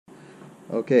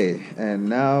Okay, and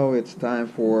now it's time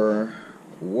for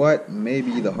what may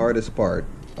be the hardest part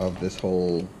of this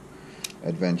whole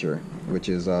adventure, which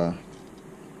is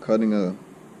cutting a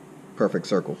perfect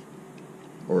circle,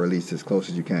 or at least as close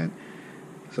as you can.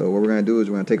 So what we're going to do is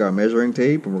we're going to take our measuring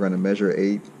tape and we're going to measure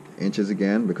 8 inches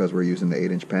again because we're using the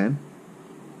 8-inch pan,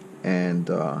 and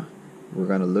we're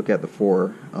going to look at the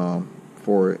 4,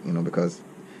 because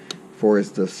 4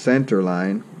 is the center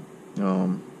line.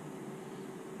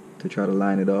 To try to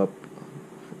line it up,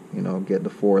 get the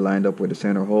 4 lined up with the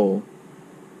center hole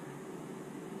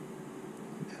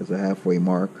as a halfway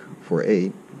mark for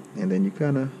 8, and then you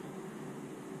kind of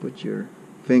put your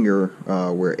finger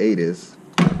where 8 is,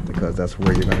 because that's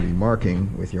where you're going to be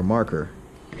marking with your marker,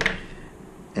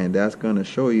 and that's going to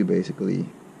show you basically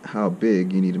how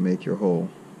big you need to make your hole.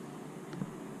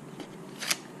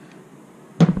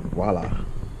 Voila.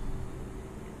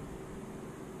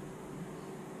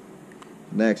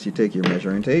 Next, you take your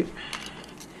measuring tape,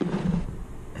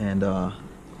 and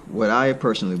what I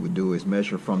personally would do is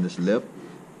measure from this lip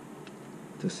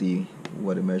to see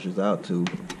what it measures out to,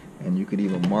 and you could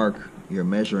even mark your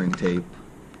measuring tape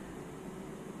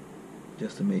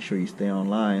just to make sure you stay on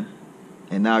line.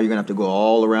 And now you're gonna have to go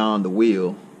all around the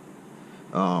wheel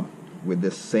with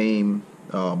this same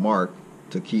mark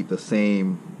to keep the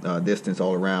same distance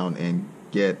all around and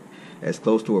get as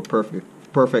close to a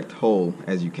perfect hole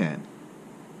as you can.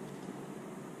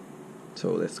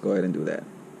 So let's go ahead and do that.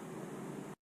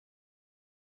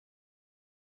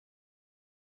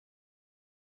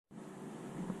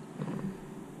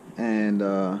 And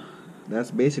that's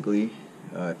basically,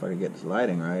 if I can get this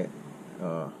lighting right,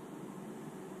 how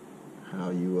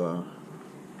you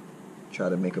try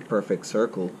to make a perfect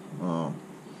circle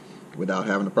without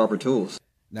having the proper tools.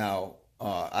 Now,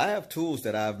 I have tools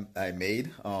that I made,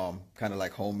 kind of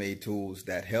like homemade tools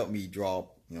that help me draw,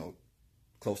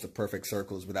 close to perfect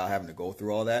circles without having to go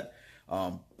through all that.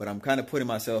 But I'm kind of putting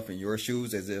myself in your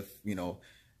shoes, as if, you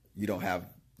don't have,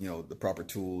 the proper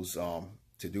tools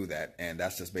to do that. And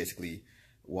that's just basically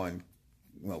one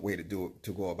way to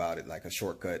go about it, like a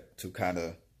shortcut to kind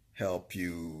of help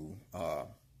you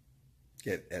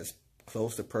get as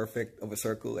close to perfect of a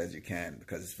circle as you can,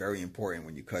 because it's very important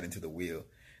when you cut into the wheel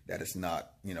that it's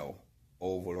not,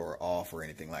 oval or off or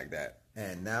anything like that.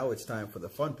 And now it's time for the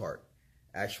fun part,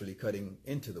 actually cutting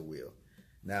into the wheel.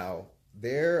 Now,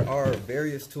 there are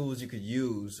various tools you could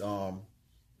use,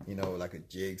 like a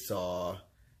jigsaw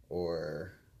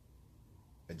or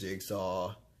a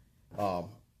jigsaw.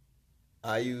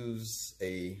 I use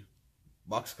a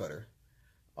box cutter.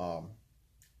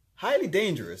 Highly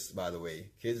dangerous, by the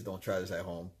way. Kids, don't try this at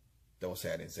home. Don't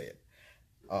say I didn't say it.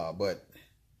 But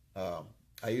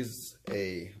I use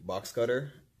a box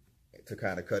cutter to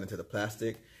kind of cut into the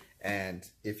plastic. And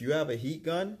if you have a heat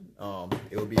gun,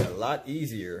 it will be a lot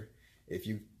easier if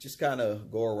you just kind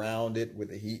of go around it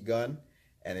with a heat gun,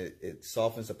 and it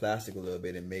softens the plastic a little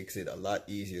bit and makes it a lot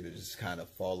easier to just kind of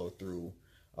follow through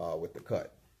with the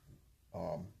cut.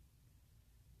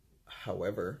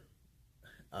 However,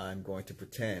 I'm going to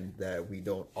pretend that we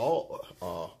don't all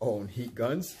own heat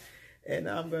guns, and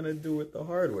I'm going to do it the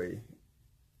hard way,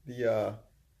 the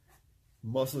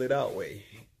muscle it out way.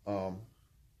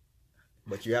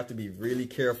 But you have to be really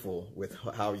careful with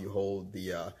how you hold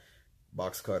the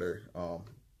box cutter,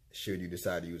 should you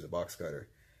decide to use a box cutter,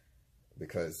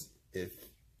 because if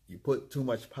you put too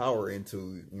much power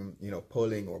into,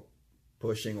 pulling or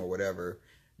pushing or whatever,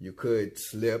 you could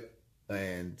slip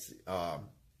and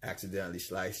accidentally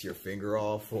slice your finger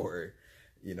off, or,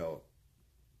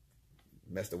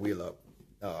 mess the wheel up.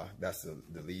 That's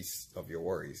the least of your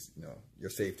worries. Your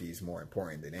safety is more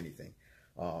important than anything.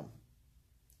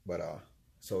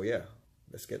 So yeah,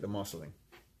 let's get the muscling.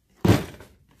 I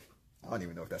don't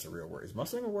even know if that's a real word. Is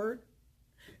muscling a word?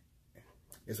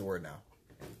 It's a word now.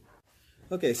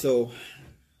 Okay, so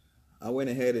I went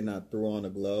ahead and I threw on a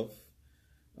glove.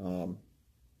 It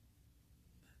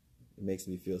makes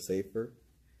me feel safer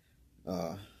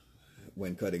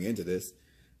when cutting into this.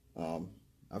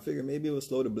 I figured maybe it will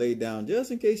slow the blade down just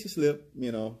in case you slip.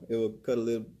 It will cut a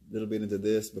little bit into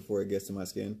this before it gets to my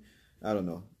skin. I don't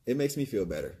know. It makes me feel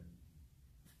better.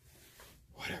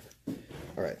 Whatever.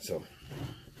 All right, so.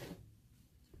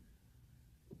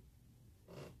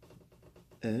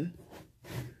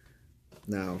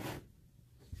 Now,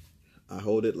 I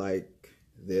hold it like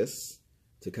this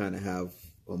to kind of have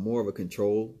more of a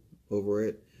control over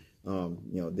it.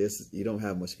 This, you don't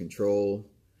have much control.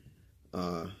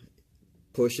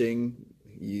 Pushing,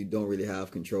 you don't really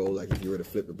have control. Like if you were to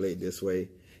flip the blade this way,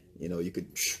 you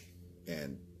could,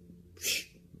 and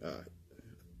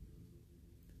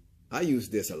I use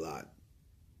this a lot.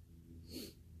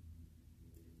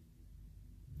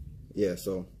 yeah,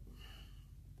 so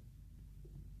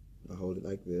I hold it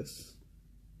like this,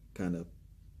 kind of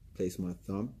place my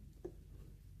thumb,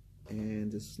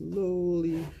 and just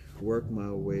slowly work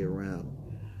my way around.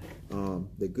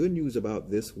 The good news about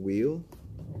this wheel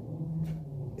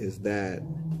is that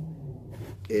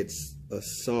it's a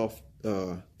soft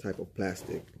type of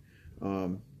plastic.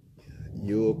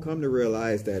 You'll come to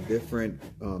realize that different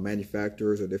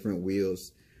manufacturers or different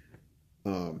wheels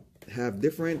have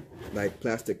different like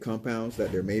plastic compounds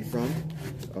that they're made from.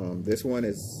 This one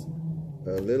is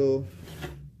a little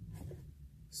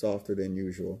softer than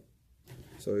usual,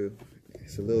 so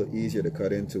it's a little easier to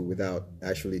cut into without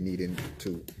actually needing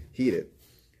to heat it.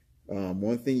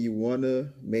 One thing you want to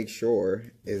make sure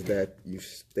is that you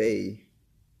stay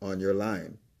on your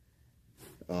line,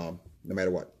 no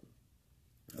matter what.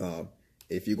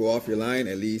 If you go off your line,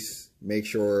 at least make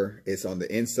sure it's on the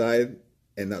inside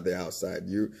and not the outside.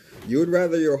 You would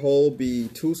rather your hole be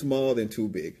too small than too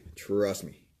big. Trust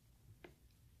me.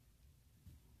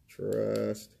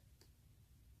 Trust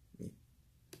me.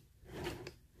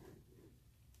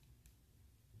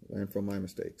 Learn from my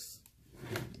mistakes.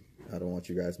 I don't want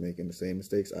you guys making the same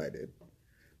mistakes I did.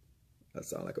 I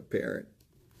sound like a parent.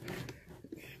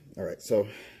 All right, so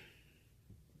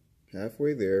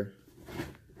halfway there.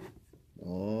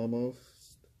 Almost.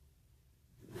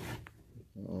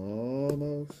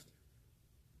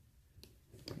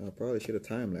 I probably should have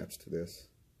time-lapsed this.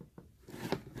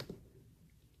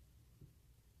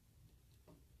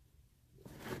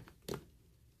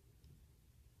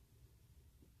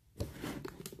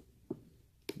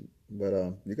 But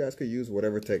you guys could use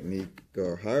whatever technique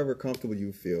or however comfortable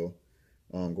you feel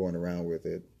going around with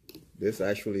it. This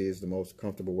actually is the most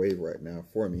comfortable way right now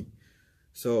for me.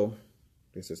 So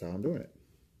this is how I'm doing it.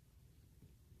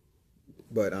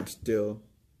 But I'm still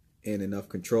in enough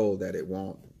control that it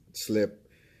won't slip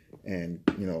and,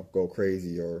 you know, go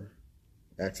crazy or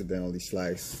accidentally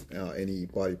slice any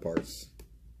body parts.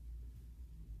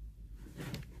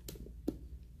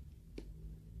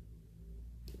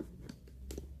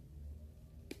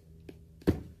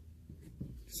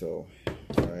 So,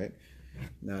 all right,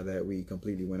 now that we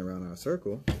completely went around our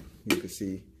circle, you can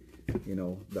see, you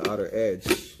know, the outer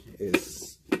edge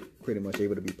is pretty much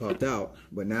able to be popped out,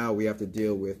 but now we have to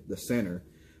deal with the center,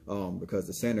 because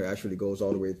the center actually goes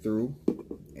all the way through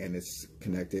and it's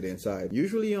connected inside.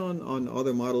 Usually on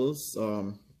other models,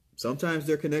 sometimes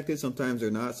they're connected, sometimes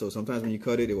they're not. So sometimes when you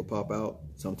cut it, it will pop out.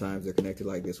 Sometimes they're connected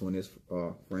like this one is,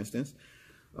 for instance.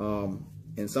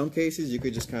 In some cases, you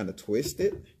could just kind of twist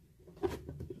it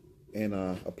and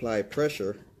apply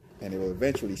pressure, and it will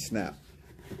eventually snap.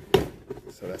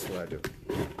 So that's what I do.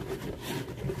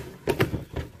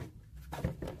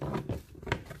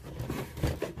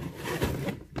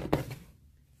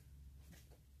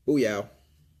 Booyah.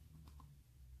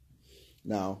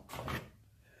 Now,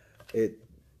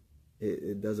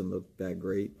 it doesn't look that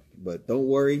great, but don't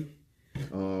worry.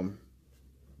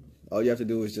 All you have to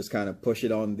do is just kind of push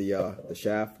it on the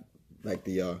shaft, like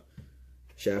the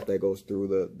shaft that goes through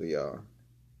the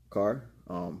car,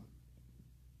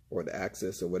 or the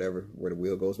axis or whatever, where the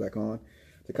wheel goes back on,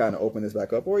 to kind of open this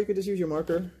back up. Or you could just use your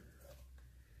marker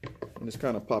and just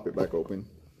kind of pop it back open.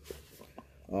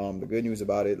 The good news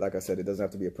about it, like I said, it doesn't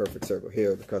have to be a perfect circle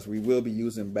here, because we will be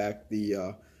using back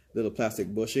the little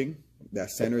plastic bushing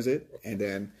that centers it. And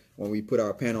then when we put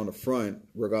our pen on the front,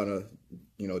 we're gonna,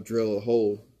 you know, drill a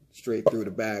hole straight through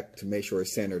the back to make sure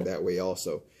it's centered that way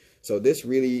also. So this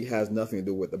really has nothing to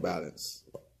do with the balance.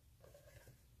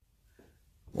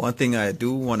 One thing I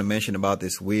do want to mention about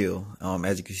this wheel,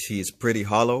 as you can see, it's pretty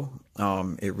hollow.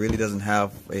 It really doesn't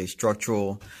have a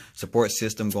structural support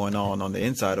system going on the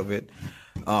inside of it.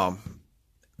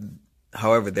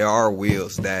 However, there are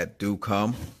wheels that do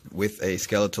come with a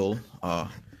skeletal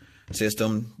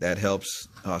system that helps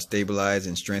stabilize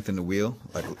and strengthen the wheel,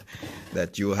 like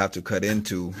that you'll have to cut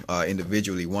into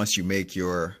individually once you make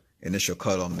your initial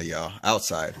cut on the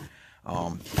outside.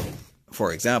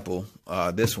 For example,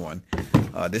 this one.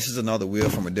 This is another wheel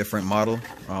from a different model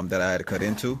that I had to cut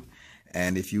into.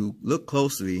 And if you look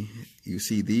closely, you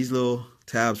see these little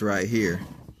tabs right here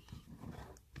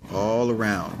all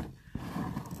around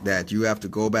that you have to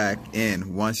go back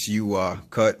in. Once you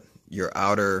cut your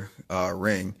outer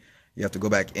ring, you have to go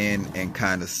back in and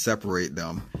kind of separate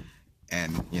them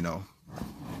and, you know,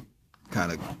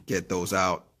 kind of get those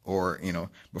out, or, you know,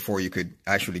 before you could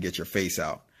actually get your face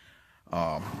out.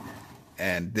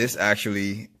 And this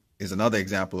actually is another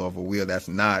example of a wheel that's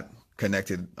not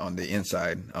connected on the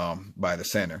inside by the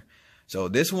center. So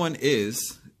this one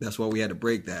is, that's why we had to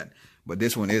break that, but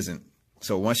this one isn't.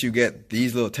 So once you get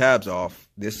these little tabs off,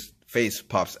 this face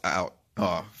pops out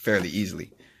fairly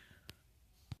easily.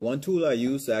 One tool I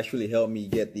use to actually help me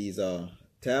get these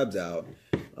tabs out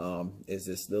is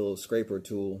this little scraper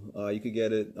tool. You could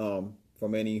get it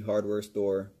from any hardware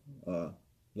store,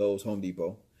 Lowe's, Home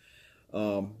Depot.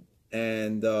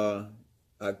 And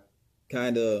I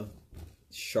kind of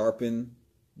sharpen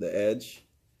the edge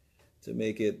to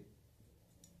make it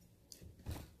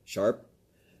sharp.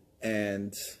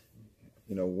 And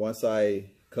you know, once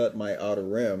I cut my outer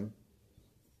rim,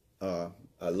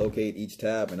 I locate each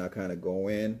tab and I kind of go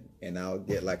in and I'll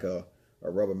get like a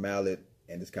rubber mallet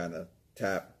and just kind of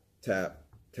tap, tap,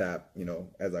 tap, you know,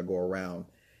 as I go around.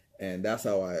 And that's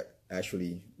how I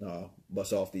actually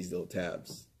bust off these little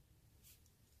tabs.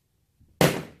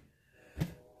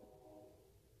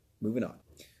 Moving on.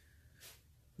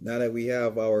 Now that we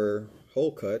have our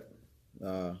hole cut,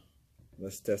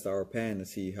 let's test our pan to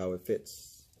see how it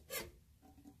fits.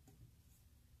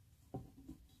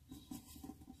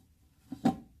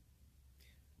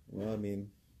 Well, I mean,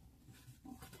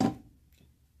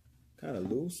 kind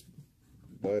of loose,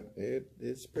 but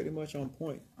it's pretty much on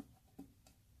point.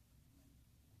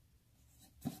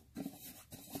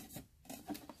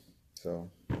 So,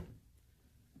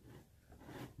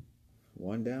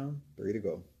 1 down, 3 to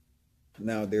go.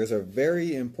 Now, there's a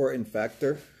very important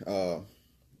factor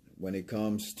when it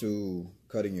comes to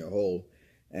cutting your hole.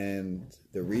 And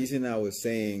the reason I was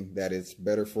saying that it's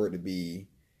better for it to be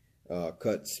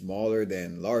cut smaller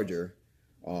than larger,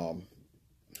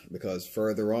 because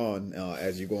further on,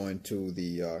 as you go into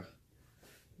the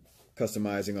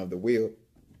customizing of the wheel,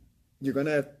 you're going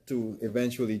to have to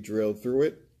eventually drill through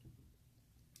it.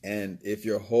 And if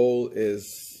your hole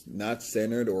is not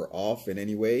centered or off in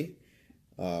any way,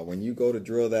 when you go to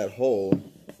drill that hole,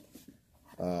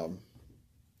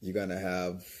 you're going to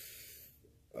have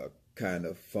a kind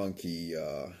of funky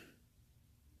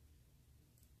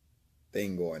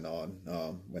thing going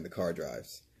on when the car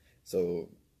drives. So,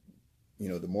 you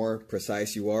know, the more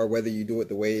precise you are, whether you do it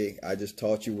the way I just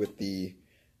taught you with the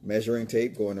measuring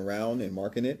tape going around and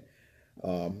marking it,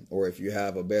 or if you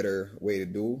have a better way to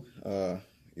do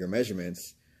your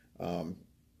measurements,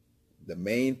 the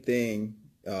main thing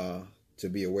to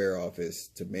be aware of is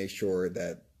to make sure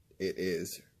that it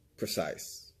is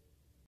precise.